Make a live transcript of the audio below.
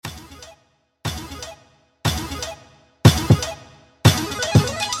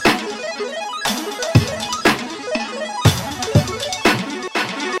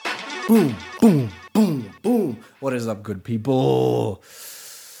What is up, good people?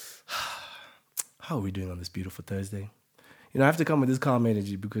 How are we doing on this beautiful Thursday? You know, I have to come with this calm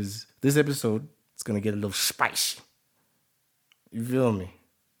energy because this episode is going to get a little spicy. You feel me?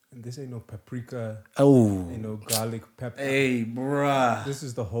 And this ain't no paprika, Oh. ain't no garlic pepper. Hey, bruh. This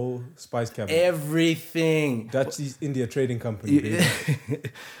is the whole spice cabinet. Everything. Dutch East India Trading Company. Baby.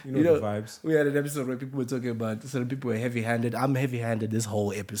 You know the vibes. We had an episode where people were talking about certain people were heavy-handed. I'm heavy-handed this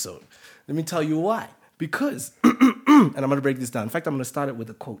whole episode. Let me tell you why. Because, and I'm going to break this down. In fact, I'm going to start it with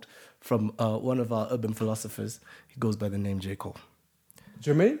a quote from one of our urban philosophers. He goes by the name J. Cole.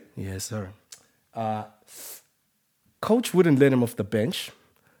 Jermaine? Yes, sir. Coach wouldn't let him off the bench.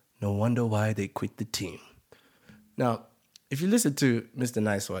 No wonder why they quit the team. Now, if you listen to Mr.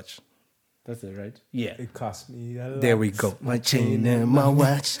 Nice Watch, that's it, right? Yeah. It cost me a lot. There we go. My chain and my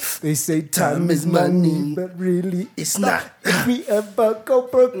watch. They say time is money, but really it's not. If we ever go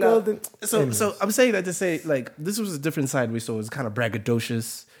broke, No. So I'm saying that to say, like, this was a different side we saw. It was kind of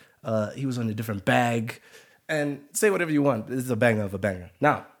braggadocious. He was on a different bag. And say whatever you want. This is a banger of a banger.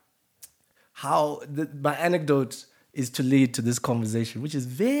 Now, my anecdote is to lead to this conversation, which is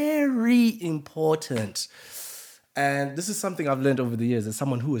very important. And this is something I've learned over the years as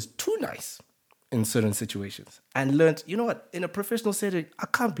someone who is too nice in certain situations. And learned, you know what, in a professional setting, I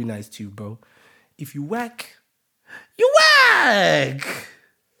can't be nice to you, bro. If you whack, you whack.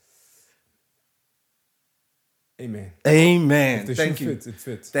 Amen. Amen. If the Thank shoe you. fits, it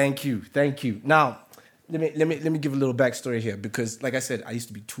fits. Thank you. Now, let me give a little backstory here because, like I said, I used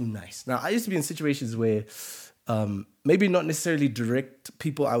to be too nice. Now, I used to be in situations where maybe not necessarily direct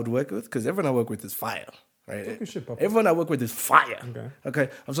people I would work with because everyone I work with is fire, right? Talk your shit, Papa. Everyone I work with is fire. Okay.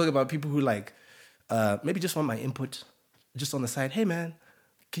 I'm talking about people who like maybe just want my input, just on the side. Hey, man,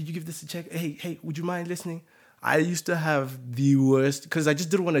 can you give this a check? Hey, would you mind listening? I used to have the worst because I just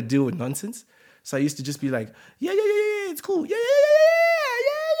didn't want to deal with nonsense. So I used to just be like, yeah, it's cool. Yeah.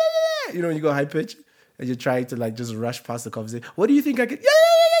 You know, when you go high pitch and you're trying to like just rush past the conversation. What do you think I could? Yo,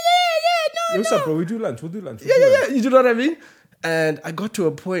 what's up, bro? We do lunch. We'll do lunch. Yeah. You know what I mean? And I got to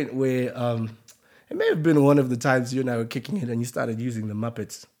a point where it may have been one of the times you and I were kicking it and you started using the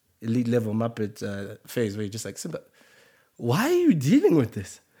Muppets, elite level Muppet phase where you're just like, Simba, why are you dealing with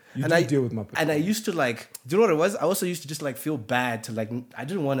this? You do deal with Muppets. And I used to like, do you know what it was? I also used to just like feel bad to like, I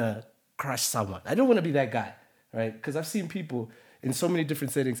didn't want to crush someone. I didn't want to be that guy, right? Because I've seen people in so many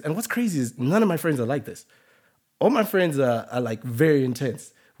different settings. And what's crazy is none of my friends are like this. All my friends are like very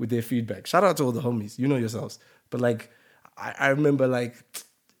intense with their feedback. Shout out to all the homies, you know yourselves. But like, I remember like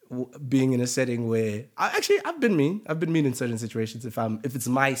being in a setting where I've been mean. I've been mean in certain situations. If it's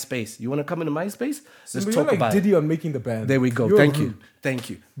my space, you want to come into my space? Let's So talk you're about like Diddy it. on Making the Band. There we go. You're Thank rude.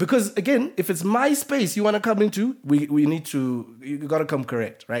 you. Because again, if it's my space you want to come into, we need to. You got to come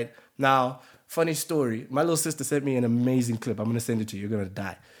correct, right? Now, funny story. My little sister sent me an amazing clip. I'm gonna send it to you. You're gonna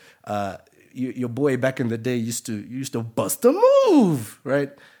die. Your boy back in the day used to bust a move,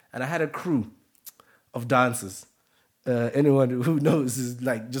 right? And I had a crew of dancers. Anyone who knows is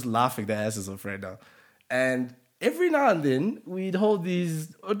like just laughing their asses off right now. And every now and then we'd hold these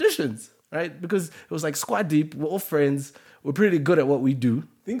auditions, right? Because it was like squad deep. We're all friends. We're pretty good at what we do.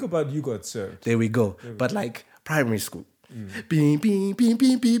 Think about You Got Served. There we go. But like primary school. Beep, beep, beep,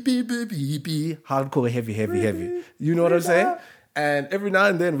 beep, beep, beep, beep, beep, beep. Hardcore, heavy. You know what I'm saying? And every now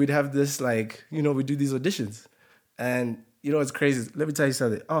and then we'd have this like, you know, we do these auditions. And you know what's crazy? Let me tell you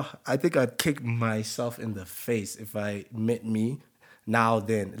something. Oh, I think I'd kick myself in the face if I met me now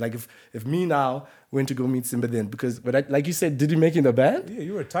then. Like if me now went to go meet Simba then. Because, but like you said, did he make in the band? Yeah,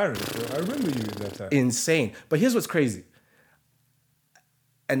 you were a tyrant, bro. I remember you in that time. Insane. But here's what's crazy.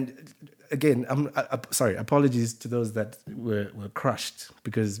 And again, I'm sorry, apologies to those that were crushed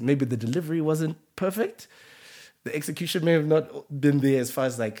because maybe the delivery wasn't perfect. The execution may have not been there as far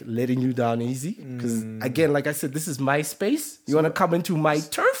as like letting you down easy. Because again, like I said, this is my space. You want to come into my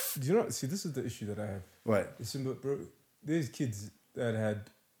turf? Do you know? See, this is the issue that I have. What? It's simple, bro. There's kids that had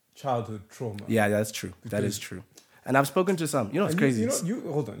childhood trauma. Yeah, that's true. That is true. And I've spoken to some. You know what's crazy?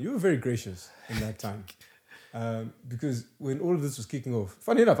 You hold on. You were very gracious in that time. Because when all of this was kicking off,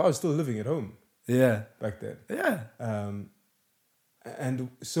 funny enough, I was still living at home Yeah. back then. Yeah. And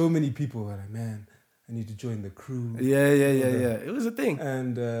so many people were like, man, I need to join the crew. Yeah. It was a thing.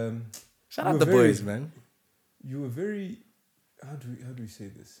 And Shout you out were the very- boys, man. you were very, how do we say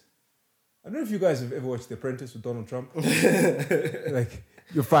this? I don't know if you guys have ever watched The Apprentice with Donald Trump. Like,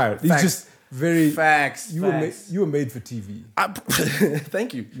 You're fired. He's Facts. just very Facts. You were made for TV.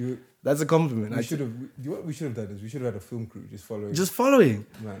 Thank you. That's a compliment. What we should have done is we should have had a film crew just following. Just following.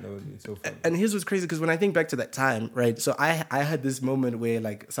 Man, that would have been so fun. And here's what's crazy, because when I think back to that time, right? So I had this moment where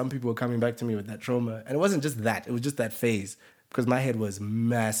like some people were coming back to me with that trauma, and it wasn't just that; it was just that phase, because my head was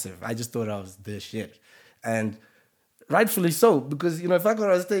massive. I just thought I was the shit, and rightfully so, because if I got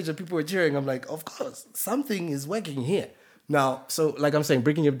on stage and people were cheering, I'm like, of course, something is working here. Now, so like I'm saying,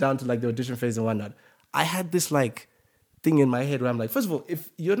 breaking it down to like the audition phase and whatnot, I had this like thing in my head where I'm like, first of all, if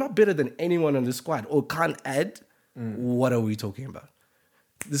you're not better than anyone on the squad or can't add, what are we talking about?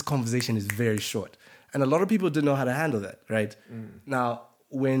 This conversation is very short. And a lot of people didn't know how to handle that, right? Now,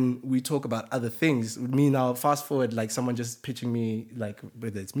 when we talk about other things, me now, fast forward, like someone just pitching me, like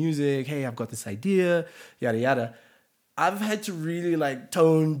whether it's music, hey, I've got this idea, yada, yada. I've had to really like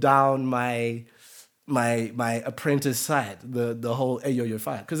tone down my apprentice side, the whole, hey, you're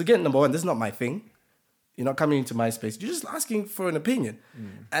fired. Because again, number one, this is not my thing. You're not coming into my space. You're just asking for an opinion.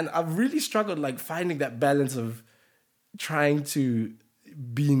 And I've really struggled like finding that balance of trying to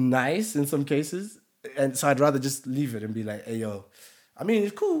be nice in some cases. And so I'd rather just leave it and be like, hey, yo, I mean,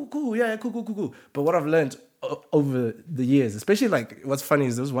 it's cool. Yeah, cool. But what I've learned over the years, especially like what's funny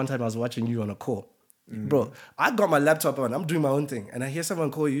is there was one time I was watching you on a call. Bro, I got my laptop on. I'm doing my own thing. And I hear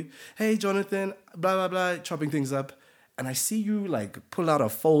someone call you, hey, Jonathan, blah, blah, blah, chopping things up. And I see you like pull out a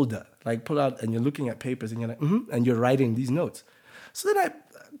folder, and you're looking at papers and you're like, and you're writing these notes. So then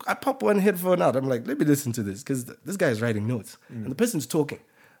I pop one headphone out. I'm like, let me listen to this, because this guy is writing notes and the person's talking.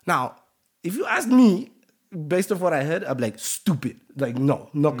 Now, if you ask me, based off what I heard, I'm like, stupid. Like, no,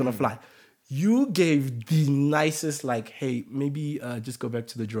 not gonna fly. You gave the nicest, like, hey, maybe just go back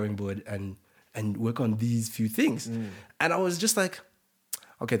to the drawing board and work on these few things. And I was just like,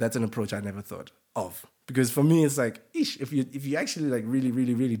 okay, that's an approach I never thought of. Because for me, it's like, if you actually like really,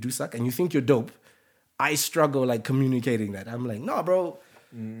 really, really do suck and you think you're dope, I struggle like communicating that. I'm like, no, bro,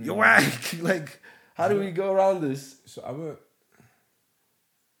 you're whack. Like, how do we go around this? So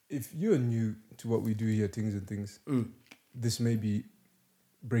if you're new to what we do here, Things and Things, this may be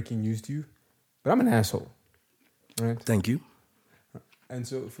breaking news to you, but I'm an asshole, right? Thank you. And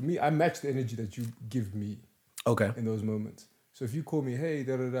so for me, I match the energy that you give me in those moments. So if you call me, hey,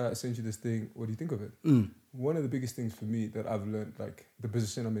 I sent you this thing, what do you think of it? One of the biggest things for me that I've learned, like the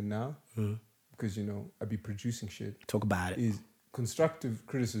position I'm in now, because, I be producing shit. Talk about it. Is constructive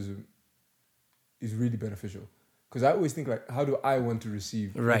criticism is really beneficial. Because I always think, like, how do I want to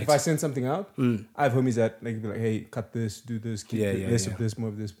receive? Right. Like, if I send something out, I have homies that like, be like, hey, cut this, do this, keep less of this, more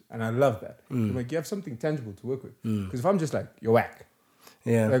of this. And I love that. I'm like, you have something tangible to work with. Because if I'm just like, you're whack.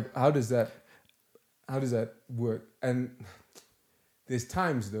 Yeah. Like, how does that work? And there's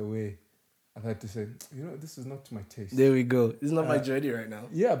times though where I've had to say, this is not to my taste. There we go. This is not my journey right now.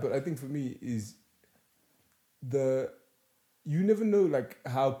 Yeah, but I think for me is you never know like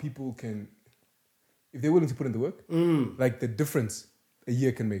how people can, if they're willing to put in the work, like the difference a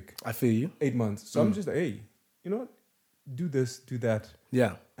year can make. I feel you. 8 months. So I'm just like, hey, you know what? Do this, do that.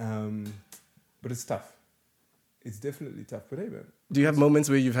 Yeah. But it's tough. It's definitely tough. But hey, man. Do you have moments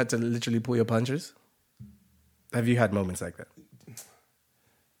where you've had to literally pull your punches? Have you had moments like that?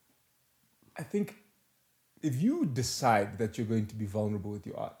 I think if you decide that you're going to be vulnerable with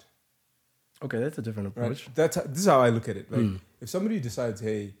your art. Okay, that's a different approach. Right? This is how I look at it. Like, if somebody decides,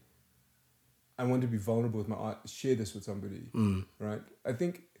 hey, I want to be vulnerable with my art, share this with somebody, right? I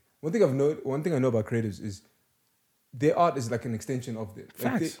think one thing I know about creatives is their art is like an extension of them.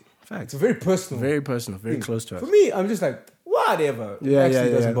 Facts. It's a very personal. Very personal, very thing. close to us. For me, I'm just like, whatever. Yeah, it actually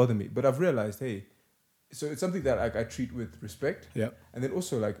yeah, doesn't bother me. But I've realized, hey, so it's something that I treat with respect. Yeah. And then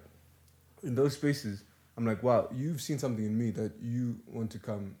also like in those spaces, I'm like, wow, you've seen something in me that you want to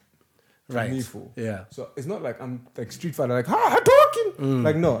come to me for. Yeah. So it's not like I'm like Street Fighter, like, talking.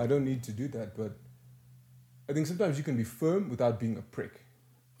 Like, no, I don't need to do that. But I think sometimes you can be firm without being a prick.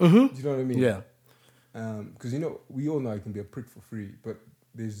 Do you know what I mean? Yeah. Because we all know I can be a prick for free, but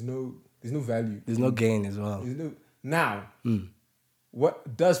there's no value. There's no gain as well.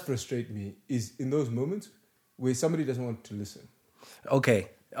 What does frustrate me is in those moments where somebody doesn't want to listen. Okay.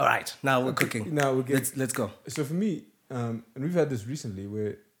 All right. Now we're cooking. Now we're getting. Let's go. So for me, and we've had this recently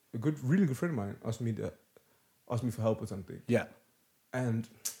where a really good friend of mine asked me for help with something. Yeah. And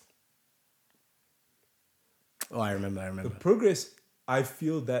I remember. the progress I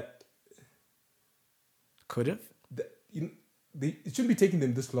feel that could have. It shouldn't be taking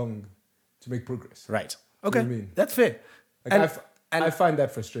them this long to make progress. Right. You Okay. know what I mean? That's fair. Like I find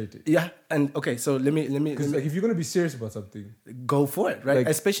that frustrating. Yeah. And okay, so let me Because like if you're gonna be serious about something, go for it, right? Like,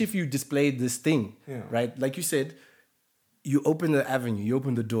 especially if you displayed this thing, Yeah. right? Like you said, you open the avenue, you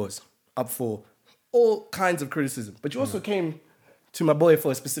open the doors up for all kinds of criticism. But you also came to my boy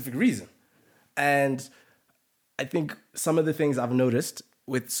for a specific reason. And I think some of the things I've noticed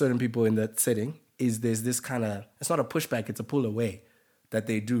with certain people in that setting is there's this kind of, it's not a pushback, it's a pull away that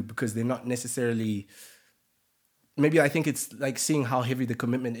they do because they're not necessarily, maybe I think it's like seeing how heavy the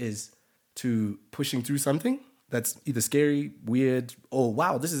commitment is to pushing through something that's either scary, weird, oh,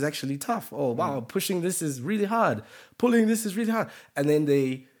 wow, this is actually tough. Oh, wow, pushing this is really hard. Pulling this is really hard. And then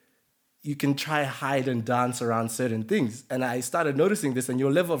you can try hide and dance around certain things. And I started noticing this, and your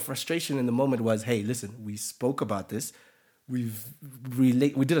level of frustration in the moment was, hey, listen, we spoke about this. We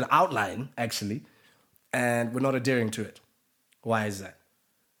did an outline, actually, and we're not adhering to it. Why is that?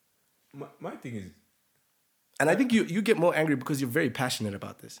 My thing is... And I think you get more angry because you're very passionate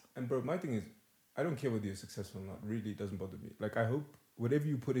about this. And bro, my thing is, I don't care whether you're successful or not. Really, it doesn't bother me. Like, I hope whatever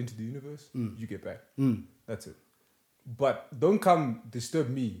you put into the universe, you get back. That's it. But don't come disturb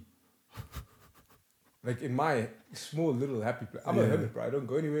me. Like, in my small little happy place. I'm a hermit, bro. I don't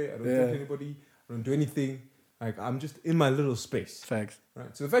go anywhere. I don't talk to anybody. I don't do anything. Like, I'm just in my little space. Facts.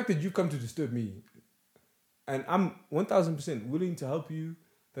 Right? So the fact that you come to disturb me, and I'm 1,000% willing to help you,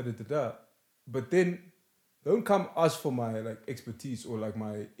 but then don't come ask for my like expertise or like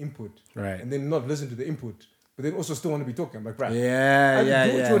my input, right? And then not listen to the input, but then also still want to be talking. I'm like, right, do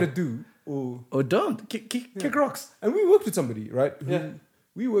what you want to do, or don't kick rocks. And we worked with somebody, right?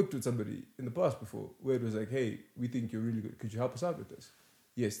 We worked with somebody in the past before where it was like, hey, we think you're really good. Could you help us out with this?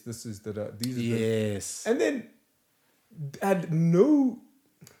 Yes, this is these are yes, and then had no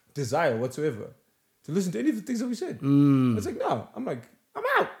desire whatsoever to listen to any of the things that we said. I was like, no, I'm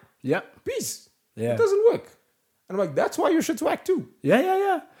out. Yeah, peace. Yeah. It doesn't work. And I'm like, that's why your shit's whack too.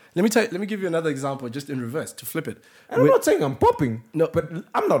 Yeah. Let me give you another example just in reverse to flip it. And I'm not saying I'm popping, but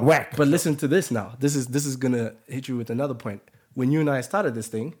I'm not whack. But listen to this now. This is gonna hit you with another point. When you and I started this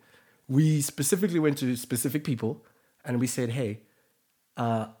thing, we specifically went to specific people and we said, hey,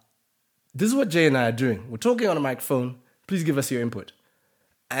 this is what Jay and I are doing. We're talking on a microphone. Please give us your input.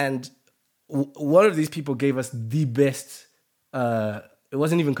 And one of these people gave us the best it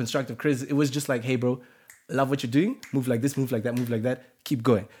wasn't even constructive criticism. It was just like, hey, bro, love what you're doing. Move like this, move like that, move like that. Keep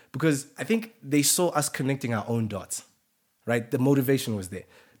going. Because I think they saw us connecting our own dots, right? The motivation was there.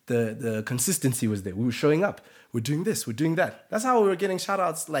 The consistency was there. We were showing up. We're doing this, we're doing that. That's how we were getting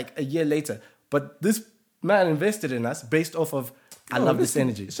shout-outs like a year later. But this man invested in us based off of, I love this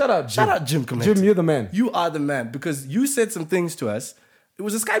energy. Shout out, Jim. Jim, you're the man. You are the man. Because you said some things to us. It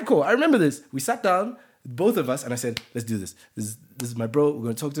was a Skype call. I remember this. We sat down, both of us, and I said, let's do this. This is my bro. We're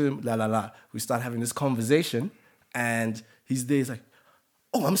going to talk to him. La, la, la. We start having this conversation, and he's there. He's like,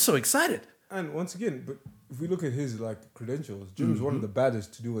 oh, I'm so excited. And once again, but if we look at his like credentials, Jim's one of the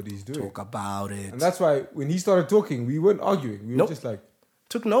baddest to do what he's doing. Talk about it. And that's why when he started talking, we weren't arguing. We were just like...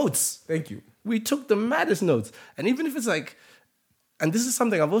 Took notes. Thank you. We took the maddest notes. And even if it's like... And this is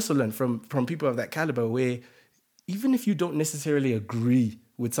something I've also learned from people of that caliber, where even if you don't necessarily agree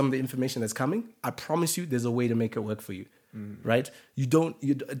with some of the information that's coming, I promise you there's a way to make it work for you, right?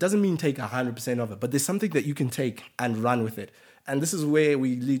 It doesn't mean take 100% of it, but there's something that you can take and run with it. And this is where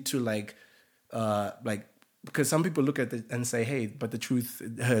we lead to like, because some people look at it and say, hey, but the truth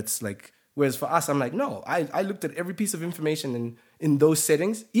hurts. Like, whereas for us, I'm like, no, I looked at every piece of information in those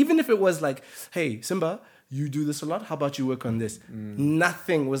settings, even if it was like, hey, Simba, you do this a lot. How about you work on this?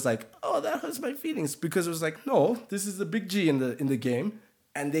 Nothing was like, oh, that hurts my feelings, because it was like, no, this is the big G in the game,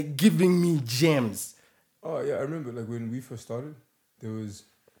 and they're giving me gems. Oh yeah, I remember like when we first started, there was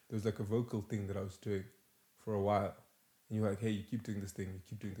like a vocal thing that I was doing for a while, and you were like, hey, you keep doing this thing, you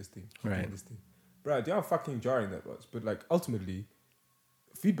keep doing this thing, keep doing this thing. Bro, do you know how fucking jarring that was? But like ultimately,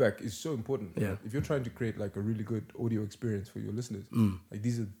 feedback is so important. Yeah. If you're trying to create like a really good audio experience for your listeners, like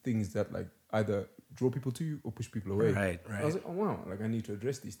these are things that like either draw people to you or push people away. Right. I was like, oh wow, like I need to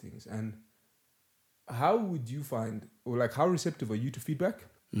address these things. And how would you find, or like how receptive are you to feedback?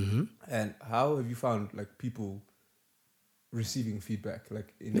 And how have you found like people receiving feedback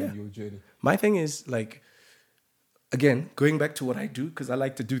like in your journey? My thing is like, again, going back to what I do, because I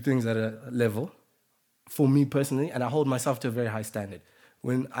like to do things at a level for me personally, and I hold myself to a very high standard.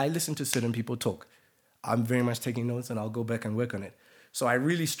 When I listen to certain people talk, I'm very much taking notes and I'll go back and work on it. So I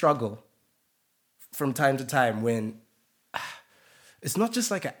really struggle from time to time when it's not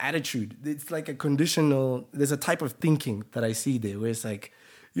just like an attitude. It's like a conditional, there's a type of thinking that I see there where it's like,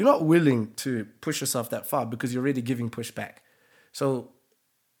 you're not willing to push yourself that far because you're already giving pushback. So,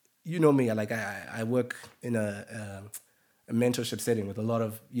 you know me, like I work in a mentorship setting with a lot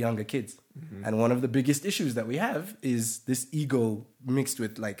of younger kids. And one of the biggest issues that we have is this ego mixed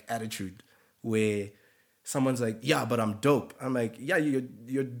with like attitude, where someone's like, yeah, but I'm dope. I'm like, yeah,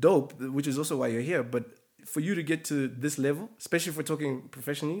 you're dope, which is also why you're here. But for you to get to this level, especially if we're talking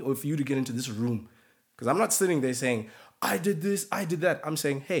professionally, or for you to get into this room, because I'm not sitting there saying, I did this, I did that. I'm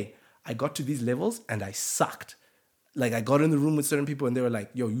saying, hey, I got to these levels and I sucked. Like, I got in the room with certain people and they were like,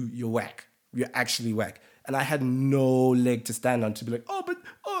 yo, you're whack. You're actually whack. And I had no leg to stand on to be like,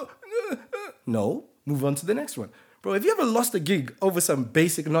 no, move on to the next one. Bro, have you ever lost a gig over some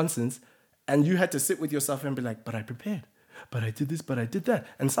basic nonsense and you had to sit with yourself and be like, but I prepared, but I did this, but I did that.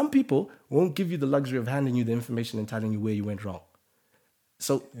 And some people won't give you the luxury of handing you the information and telling you where you went wrong.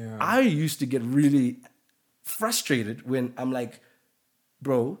 So I used to get really frustrated when I'm like,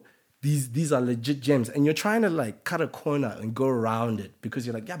 bro, these are legit gems. And you're trying to like cut a corner and go around it because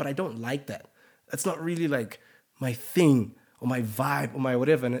you're like, yeah, but I don't like that. That's not really like my thing or my vibe or my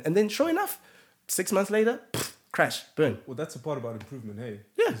whatever. And then sure enough, 6 months later, crash, burn. Well, that's the part about improvement, hey?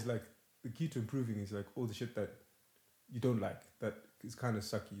 Yeah. It's like the key to improving is like all the shit that you don't like, that is kind of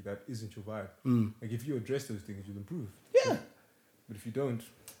sucky, that isn't your vibe. Like if you address those things, you'll improve. Yeah. But if you don't...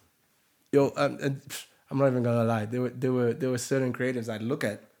 Yo, and I'm not even gonna lie. There were certain creatives I'd look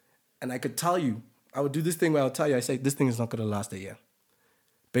at and I could tell you, I would do this thing where I'll tell you, I say, this thing is not gonna last a year.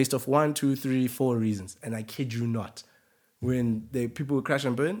 Based off 1, 2, 3, 4 reasons. And I kid you not. When people would crash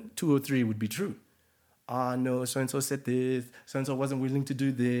and burn, 2 or 3 would be true. No, so-and-so said this, so-and-so wasn't willing to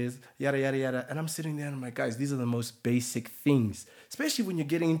do this, yada, yada, yada. And I'm sitting there and I'm like, guys, these are the most basic things, especially when you're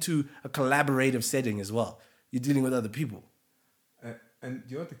getting into a collaborative setting as well. You're dealing with other people. And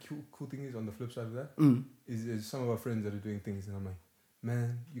you know what the cool thing is on the flip side of that? Is some of our friends that are doing things and I'm like,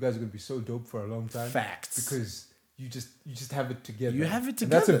 man, you guys are going to be so dope for a long time. Facts. Because you just have it together. You have it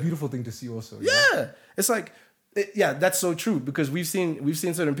together. And that's a beautiful thing to see also. Yeah. You know? It's like... Yeah, that's so true because we've seen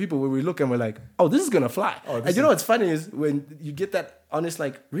certain people where we look and we're like, oh, this is gonna fly. And you know what's funny is when you get that honest,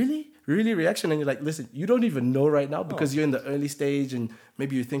 like, really reaction, and you're like, listen, you don't even know right now because you're in the early stage and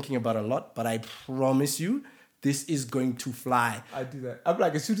maybe you're thinking about a lot, but I promise you, this is going to fly. I do that. I'm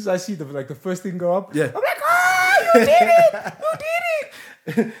like, as soon as I see the first thing go up, yeah. I'm like, oh, you did it!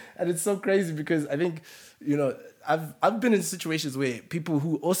 You did it! And it's so crazy because I think, you know, I've been in situations where people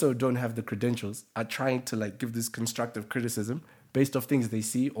who also don't have the credentials are trying to like give this constructive criticism based off things they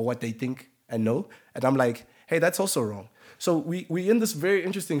see or what they think and know. And I'm like, hey, that's also wrong. So we in this very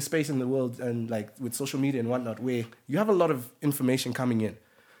interesting space in the world and like with social media and whatnot, where you have a lot of information coming in.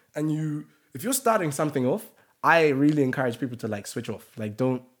 And if you're starting something off, I really encourage people to like switch off. Like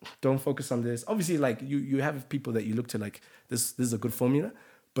don't focus on this. Obviously, like you have people that you look to like this is a good formula,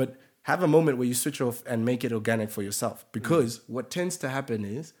 but have a moment where you switch off and make it organic for yourself. Because what tends to happen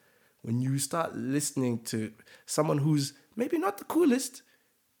is when you start listening to someone who's maybe not the coolest,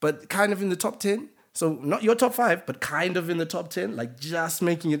 but kind of in the top 10. So not your top 5, but kind of in the top 10, like just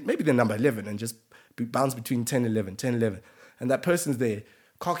making it, maybe the number 11 and just bounce between 10, 11. And that person's there,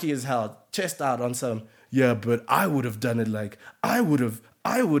 cocky as hell, chest out on some, yeah, but I would have done it like, I would have.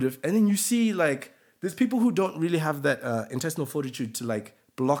 And then you see like, there's people who don't really have that intestinal fortitude to like,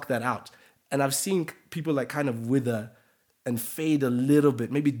 block that out. And I've seen people like kind of wither and fade a little bit,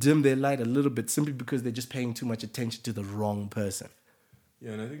 maybe dim their light a little bit simply because they're just paying too much attention to the wrong person.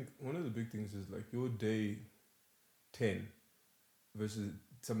 Yeah, and I think one of the big things is like your day 10 versus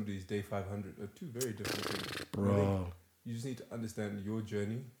somebody's day 500 are two very different things. Bro. You just need to understand your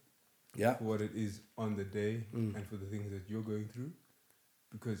journey for what it is on the day and for the things that you're going through.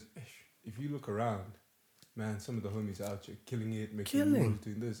 Because if you look around, man, some of the homies out here killing it, making moves,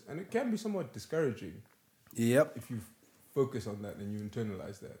 doing this. And it can be somewhat discouraging. Yep. If you focus on that and you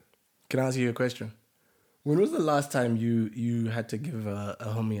internalize that. Can I ask you a question? When was the last time you had to give a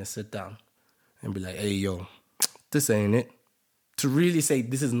homie a sit down and be like, hey, yo, this ain't it? To really say,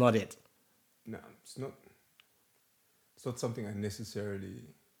 this is not it. No, it's not something I necessarily...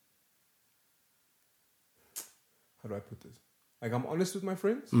 How do I put this? Like, I'm honest with my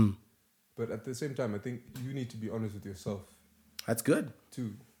friends. But at the same time, I think you need to be honest with yourself. That's good.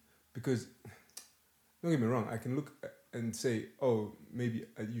 Too. Because, don't get me wrong, I can look and say, oh, maybe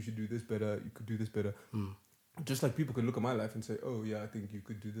you should do this better, you could do this better. Just like people can look at my life and say, oh, yeah, I think you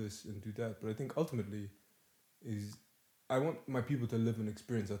could do this and do that. But I think ultimately I want my people to live an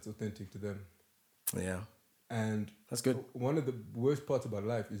experience that's authentic to them. Yeah. And that's good. One of the worst parts about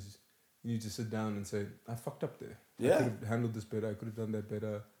life is you need to sit down and say, I fucked up there. Yeah. I could have handled this better, I could have done that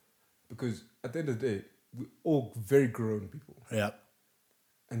better. Because at the end of the day, we're all very grown people. Yeah.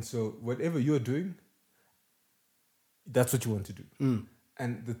 And so whatever you're doing, that's what you want to do.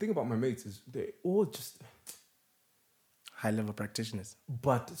 And the thing about my mates is they're all just... high-level practitioners.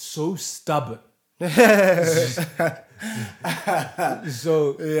 But so stubborn.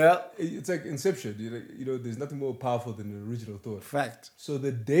 So yeah, it's like Inception. There's nothing more powerful than the original thought. Fact. So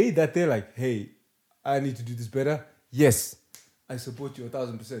the day that they're like, hey, I need to do this better, yes, I support you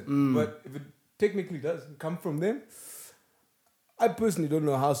 1,000%. But if it technically doesn't come from them, I personally don't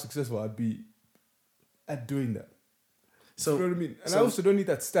know how successful I'd be at doing that. So, you know what I mean? And I also don't need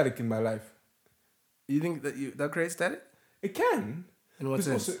that static in my life. You think that creates static? It can. In what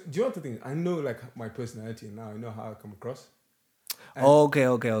sense? Also, do you know what the thing? I know like my personality and now I know how I come across. Okay.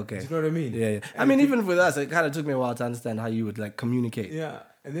 Do you know what I mean? Yeah. I mean, even with us, it kind of took me a while to understand how you would like communicate. Yeah.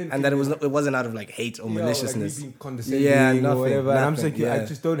 And that it wasn't out of like hate or maliciousness. Like me being condescending or whatever. Nothing, and I'm thinking, I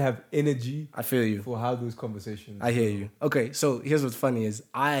just don't have energy. I feel you. For how those conversations. I hear you. Okay, so here's what's funny is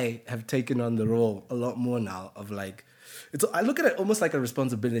I have taken on the role a lot more now of like, I look at it almost like a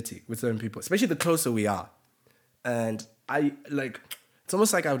responsibility with certain people, especially the closer we are. And it's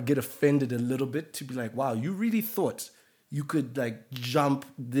almost like I would get offended a little bit to be like, wow, you really thought you could like jump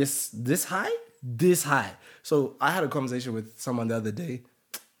this high? This high. So I had a conversation with someone the other day.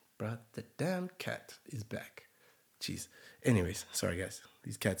 Bruh, the damn cat is back. Jeez. Anyways, sorry guys.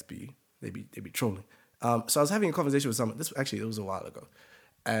 These cats be trolling. So I was having a conversation with someone. It was a while ago.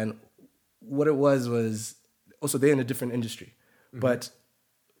 And what it was also they're in a different industry. Mm-hmm. But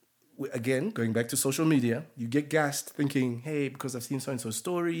again, going back to social media, you get gassed thinking, hey, because I've seen so-and-so's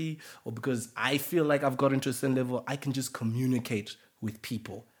story or because I feel like I've gotten to a certain level, I can just communicate with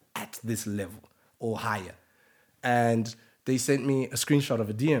people at this level or higher. And they sent me a screenshot of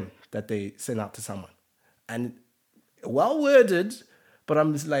a DM that they sent out to someone. And well-worded, but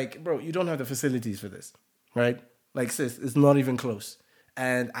I'm just like, bro, you don't have the facilities for this, right? Like, sis, it's not even close.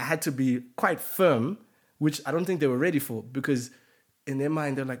 And I had to be quite firm, which I don't think they were ready for because in their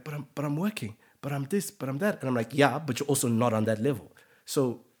mind, they're like, but I'm working, but I'm this, but I'm that. And I'm like, yeah, but you're also not on that level.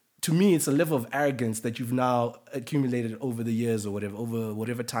 So to me, it's a level of arrogance that you've now accumulated over the years or whatever, over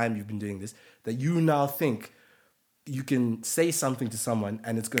whatever time you've been doing this, that you now think you can say something to someone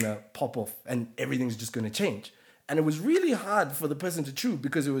and it's going to pop off and everything's just going to change. And it was really hard for the person to chew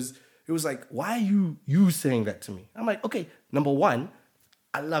because it was like, why are you saying that to me? I'm like, okay, number one,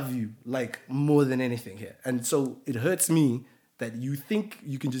 I love you like more than anything here. And so it hurts me that you think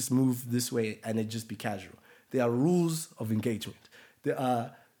you can just move this way and it just be casual. There are rules of engagement. There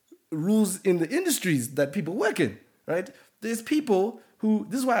are rules in the industries that people work in, right? There's people who,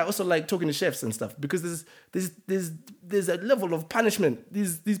 this is why I also like talking to chefs and stuff, because there's a level of punishment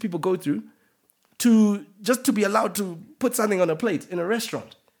these people go through to be allowed to put something on a plate in a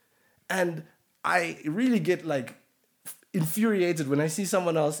restaurant. And I really get like infuriated when I see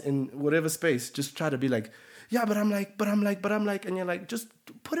someone else in whatever space just try to be like, yeah, but I'm like, and you're like, just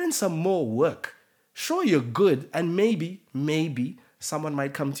put in some more work. Sure, you're good, and maybe someone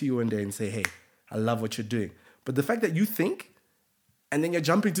might come to you one day and say, hey, I love what you're doing. But the fact that you think, and then you're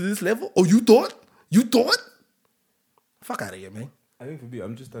jumping to this level, oh, you thought? Fuck out of here, man. I think for me,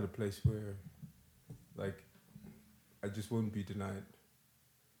 I'm just at a place where, like, I just won't be denied.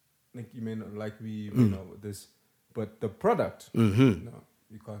 Like, you may not like me, you may not this, but the product, no,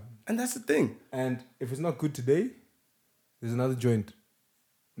 you can't. And that's the thing. And if it's not good today, there's another joint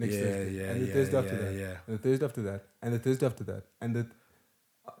next Thursday. And the Thursday after that. And the Thursday after that. And the Thursday after that. And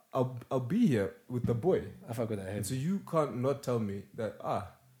I'll be here with the boy. I fuck with that head. And so you can't not tell me that,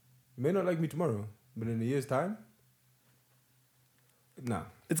 you may not like me tomorrow, but in a year's time, nah.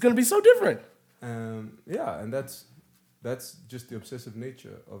 It's going to be so different. And that's just the obsessive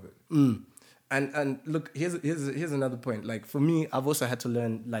nature of it. And look, here's another point. Like for me, I've also had to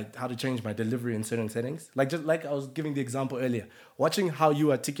learn like how to change my delivery in certain settings. Like just like I was giving the example earlier, watching how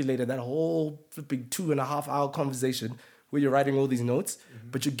you articulated that whole flipping 2.5 hour conversation where you're writing all these notes,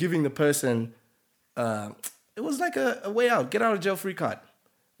 but you're giving the person, it was like a way out, get out of jail free card.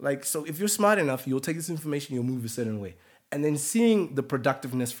 Like, so if you're smart enough, you'll take this information, you'll move a certain way. And then seeing the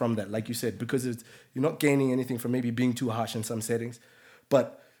productiveness from that, like you said, because you're not gaining anything from maybe being too harsh in some settings,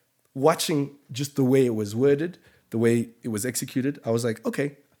 but watching just the way it was worded, the way it was executed, I was like,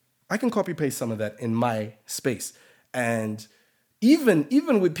 okay, I can copy paste some of that in my space. And even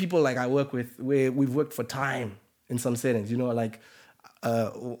with people like I work with, where we've worked for time in some settings, you know, like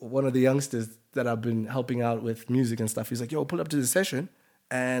one of the youngsters that I've been helping out with music and stuff, he's like, yo, pull up to the session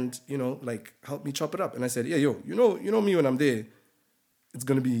and, you know, like help me chop it up. And I said, yeah, yo, you know me when I'm there, it's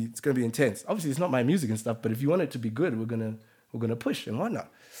gonna be intense. Obviously, it's not my music and stuff, but if you want it to be good, we're gonna push and whatnot.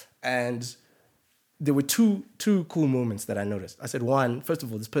 And there were two cool moments that I noticed. I said, one, first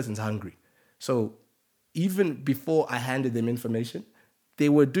of all, this person's hungry. So even before I handed them information, they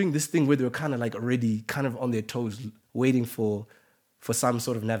were doing this thing where they were kind of like already kind of on their toes, waiting for some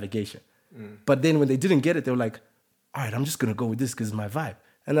sort of navigation. But then when they didn't get it, they were like, all right, I'm just going to go with this because it's my vibe.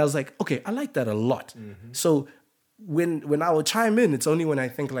 And I was like, okay, I like that a lot. So when I will chime in, it's only when I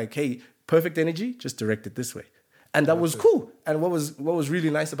think like, hey, perfect energy, just direct it this way. And that was cool. And what was really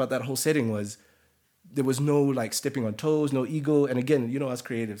nice about that whole setting was there was no like stepping on toes, no ego. And again, you know, as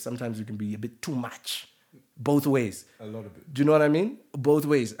creatives, sometimes we can be a bit too much both ways. A lot of it. Do you know what I mean? Both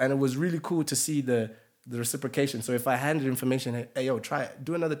ways. And it was really cool to see the reciprocation. So if I handed information, hey, yo, try it.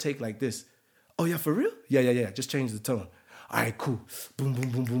 Do another take like this. Oh, yeah, for real? Yeah. Just change the tone. All right, cool. Boom, boom,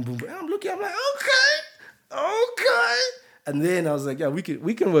 boom, boom, boom. And I'm looking, I'm like, okay. And then I was like, yeah, we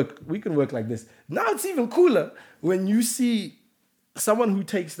can work like this. Now it's even cooler when you see someone who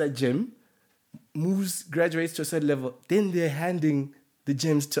takes that gem, graduates to a certain level, then they're handing the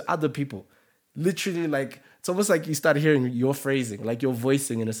gems to other people. Literally, like, it's almost like you start hearing your phrasing, like your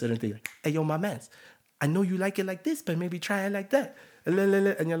voicing in a certain thing. Like, hey, yo, my mans, I know you like it like this, but maybe try it like that. And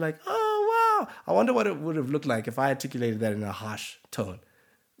you're like, oh, wow. I wonder what it would have looked like if I articulated that in a harsh tone.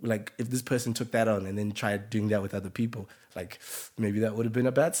 Like, if this person took that on and then tried doing that with other people, like, maybe that would have been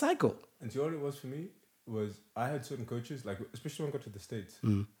a bad cycle. And so what it was for me was I had certain coaches, like, especially when I got to the States,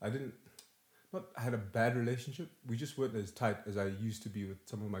 I had a bad relationship. We just weren't as tight as I used to be with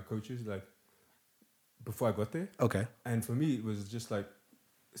some of my coaches, like, before I got there. Okay. And for me, it was just like,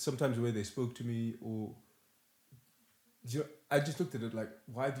 sometimes the way they spoke to me, or I just looked at it like,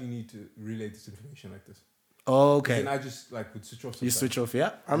 why do you need to relay this information like this? Oh, okay. And I just like would switch off sometimes. You switch off,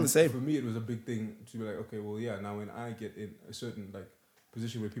 yeah? I'm the same. For me, it was a big thing to be like, okay, well, yeah, now when I get in a certain like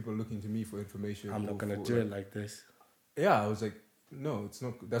position where people are looking to me for information. I'm not going to do it like this. Yeah, I was like, no, it's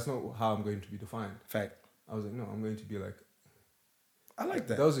not. That's not how I'm going to be defined. Fact. I was like, no, I'm going to be like. I like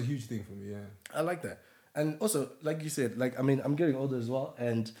that. That was a huge thing for me, yeah. I like that. And also, like you said, like, I mean, I'm getting older as well,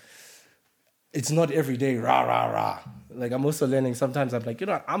 and it's not every day, rah, rah, rah. Like, I'm also learning, sometimes I'm like, you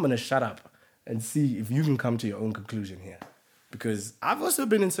know what, I'm going to shut up and see if you can come to your own conclusion here. Because I've also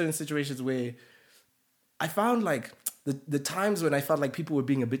been in certain situations where I found like the times when I felt like people were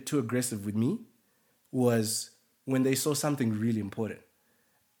being a bit too aggressive with me was when they saw something really important.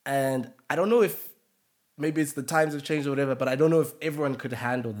 And I don't know if maybe it's the times have changed or whatever, but I don't know if everyone could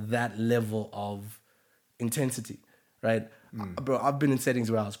handle that level of intensity, right? Bro, I've been in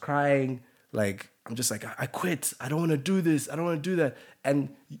settings where I was crying, like, I'm just like, I quit. I don't want to do this. I don't want to do that. And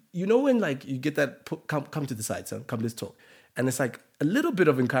you know when like you get that, come to the side, son, come let's talk. And it's like a little bit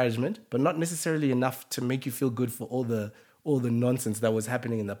of encouragement, but not necessarily enough to make you feel good for all the nonsense that was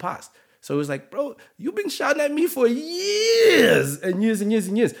happening in the past. So it was like, bro, you've been shouting at me for years and years and years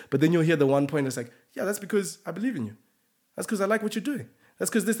and years. But then you'll hear the one point that's like, yeah, that's because I believe in you. That's because I like what you're doing. That's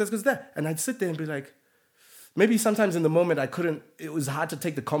because this, that's because that. And I'd sit there and be like, maybe sometimes in the moment it was hard to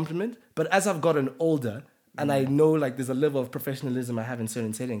take the compliment. But as I've gotten older and I know like there's a level of professionalism I have in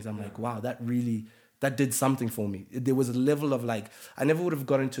certain settings, I'm like, wow, that did something for me. There was a level of like, I never would have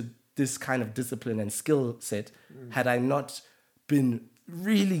gotten to this kind of discipline and skill set had I not been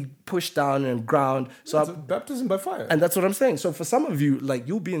really pushed down and ground. So it's baptism by fire. And that's what I'm saying. So for some of you, like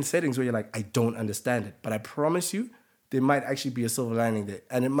you'll be in settings where you're like, I don't understand it. But I promise you, there might actually be a silver lining there.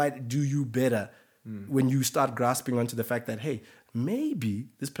 And it might do you better when you start grasping onto the fact that, hey, maybe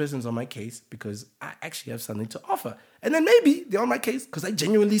this person's on my case because I actually have something to offer. And then maybe they're on my case because I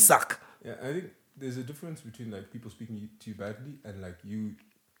genuinely suck. Yeah, I think there's a difference between like people speaking to you badly and like you,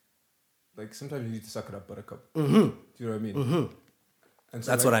 like sometimes you need to suck it up, buttercup. Do you know what I mean? And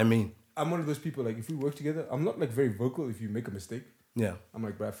so, that's like, what I mean. I'm one of those people, like if we work together, I'm not like very vocal if you make a mistake. Yeah. I'm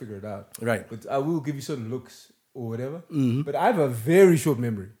like, bro, I figure it out. Right. But I will give you certain looks or whatever. But I have a very short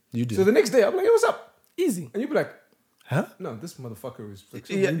memory. You do. So the next day, I'm like, hey, what's up? Easy. And you'll be like, huh? No, this motherfucker was like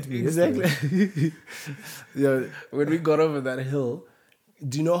so yeah, mean to me. exactly. Yeah, when we got over that hill,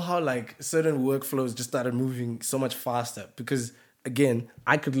 do you know how like certain workflows just started moving so much faster? Because again,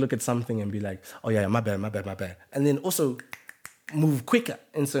 I could look at something and be like, oh yeah, my bad. And then also move quicker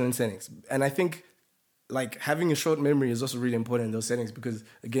in certain settings. And I think like having a short memory is also really important in those settings because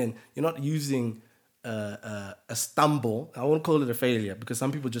again, you're not using a stumble. I won't call it a failure because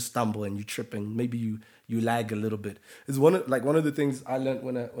some people just stumble and you trip and maybe you lag a little bit. It's one of the things I learned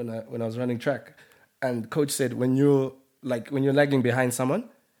when I was running track, and coach said when you're lagging behind someone,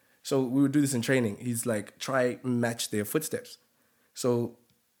 so we would do this in training. He's like, try match their footsteps. So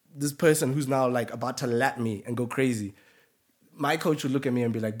this person who's now like about to lap me and go crazy, my coach would look at me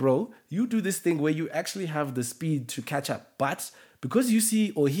and be like, bro, you do this thing where you actually have the speed to catch up, but because you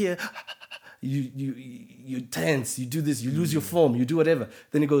see or hear, you tense, you do this, you lose your form, you do whatever.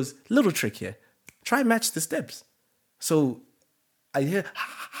 Then he goes, little trick here, try match the steps. So I hear,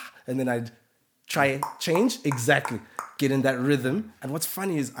 and then I'd try change, exactly. get in that rhythm. And what's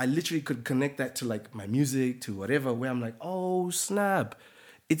funny is I literally could connect that to like my music, to whatever, where I'm like, oh snap.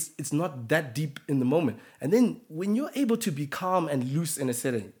 It's not that deep in the moment. And then when you're able to be calm and loose in a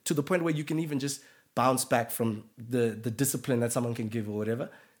setting, to the point where you can even just bounce back from the discipline that someone can give or whatever,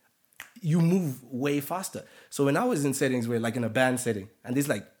 you move way faster. So when I was in settings where, like in a band setting, and there's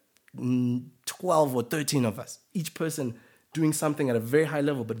like 12 or 13 of us, each person doing something at a very high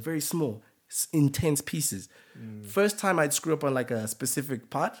level, but very small, intense pieces. First time I'd screw up on like a specific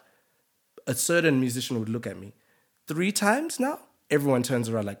part, a certain musician would look at me. 3 times now, everyone turns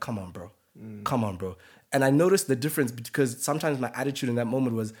around like, come on, bro. Come on, bro. And I noticed the difference because sometimes my attitude in that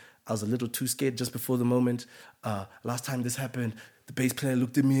moment was I was a little too scared just before the moment. Last time this happened, the bass player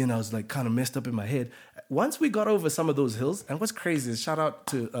looked at me and I was like kind of messed up in my head. Once we got over some of those hills, and what's crazy is shout out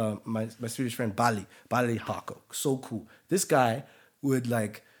to my Swedish friend Bali Hako. So cool. This guy would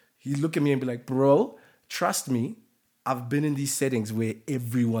like, he'd look at me and be like, bro, trust me, I've been in these settings where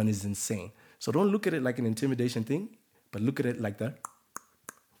everyone is insane. So don't look at it like an intimidation thing, but look at it like that.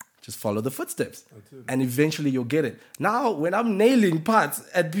 Just follow the footsteps. And eventually you'll get it. Now, when I'm nailing parts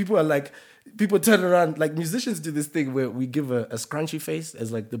and people are like, people turn around, like musicians do this thing where we give a scrunchy face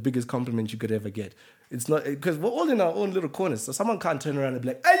as like the biggest compliment you could ever get. It's not, because we're all in our own little corners. So someone can't turn around and be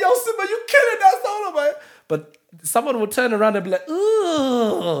like, hey, yo, Simba, you killing that solo, man. But someone will turn around and be like,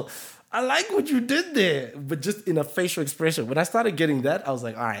 ooh, I like what you did there. But just in a facial expression. When I started getting that, I was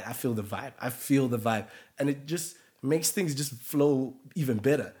like, all right, I feel the vibe. And it just makes things just flow even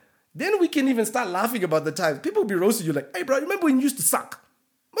better. Then we can even start laughing about the times. People will be roasting you like, hey, bro, remember when you used to suck?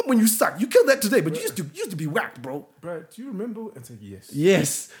 Remember when you sucked? You killed that today, but you used to be whacked, bro. Bro, do you remember? And say, yes.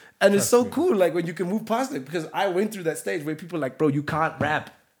 Yes. And it's so cool, like, when you can move past it. Because I went through that stage where people are like, bro, you can't rap.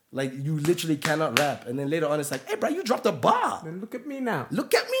 Like, you literally cannot rap. And then later on, it's like, hey, bro, you dropped a bar. Then look at me now.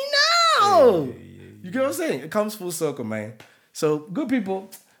 Look at me now. Yeah. You get what I'm saying? It comes full circle, man. So, good people,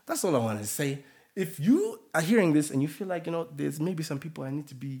 that's all I want to say. If you are hearing this and you feel like, there's maybe some people I need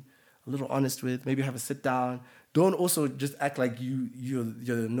to be a little honest with, maybe have a sit down. Don't also just act like you're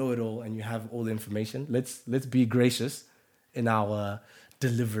the know-it-all and you have all the information. Let's be gracious in our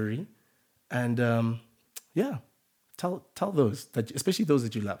delivery. And tell those, especially those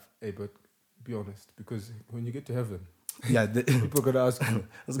that you love. Hey, but be honest, because when you get to heaven, people are going to ask you.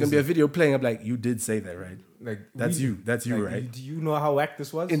 There's going to be a video playing. I'm like, you did say that, right? Like That's you, right? Do you know how whack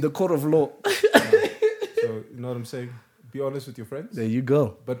this was? In the court of law. So, you know what I'm saying? Be honest with your friends. There you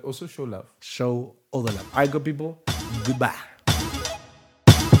go. But also show love. Show all the love. All right, good people. Goodbye.